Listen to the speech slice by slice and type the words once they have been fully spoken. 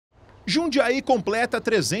Jundiaí completa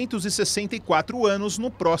 364 anos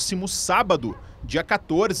no próximo sábado, dia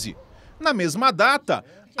 14. Na mesma data,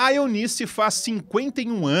 a Eunice faz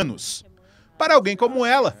 51 anos. Para alguém como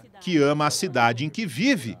ela, que ama a cidade em que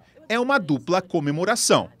vive, é uma dupla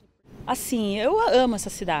comemoração. Assim, eu amo essa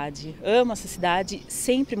cidade,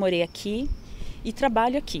 sempre morei aqui e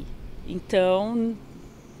trabalho aqui, então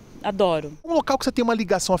adoro. Um local que você tem uma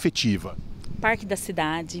ligação afetiva? Parque da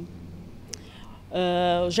cidade,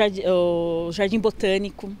 o Jardim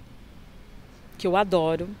Botânico, que eu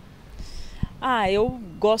adoro. Eu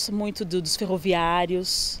gosto muito dos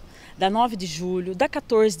ferroviários, da 9 de julho, da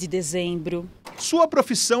 14 de dezembro. Sua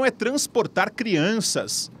profissão é transportar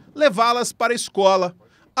crianças, levá-las para a escola,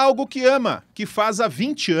 algo que ama, que faz há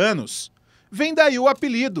 20 anos. Vem daí o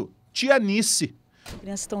apelido, Tia Nice. As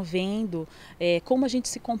crianças estão vendo como a gente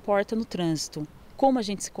se comporta no trânsito, como a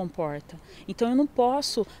gente se comporta. Então eu não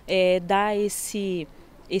posso dar esse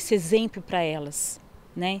exemplo para elas,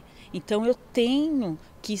 né? Então eu tenho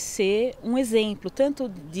que ser um exemplo, tanto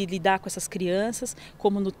de lidar com essas crianças,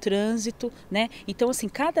 como no trânsito, né? Então assim,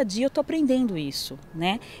 cada dia eu estou aprendendo isso,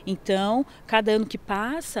 né? Então, cada ano que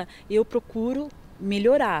passa, eu procuro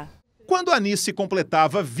melhorar. Quando a Anice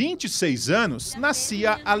completava 26 anos,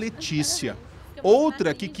 nascia a Letícia,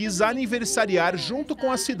 outra que quis aniversariar junto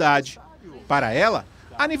com a cidade. Para ela,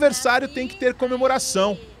 aniversário tem que ter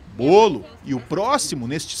comemoração, bolo, e o próximo,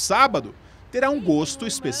 neste sábado, terá um gosto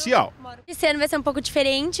especial. Esse ano vai ser um pouco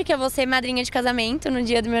diferente, que eu vou ser madrinha de casamento no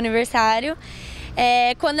dia do meu aniversário.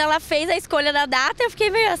 Quando ela fez a escolha da data, eu fiquei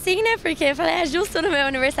meio assim, né? Porque eu falei, é justo no meu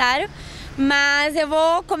aniversário. Mas eu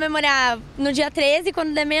vou comemorar no dia 13,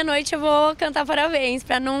 quando der meia-noite eu vou cantar parabéns,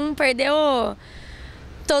 para não perder o...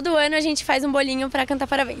 Todo ano a gente faz um bolinho para cantar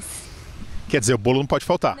parabéns. Quer dizer, o bolo não pode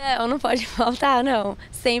faltar? Não pode faltar, não.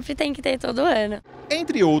 Sempre tem que ter todo ano.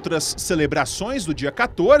 Entre outras celebrações do dia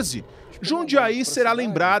 14, Jundiaí será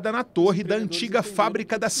lembrada na torre da antiga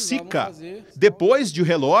fábrica da Sica. Depois de o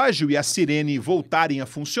relógio e a sirene voltarem a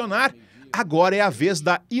funcionar, agora é a vez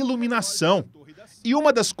da iluminação. E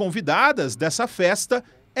uma das convidadas dessa festa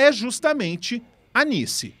é justamente a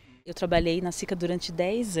Anice. Eu trabalhei na Sica durante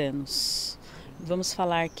 10 anos. Vamos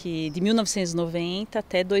falar que de 1990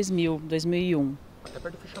 até 2001.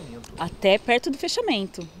 Até perto do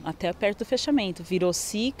fechamento. Até perto do fechamento. Virou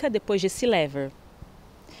Sica, depois Gessi Lever.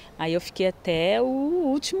 Aí eu fiquei até o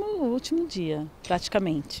último dia,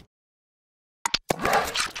 praticamente.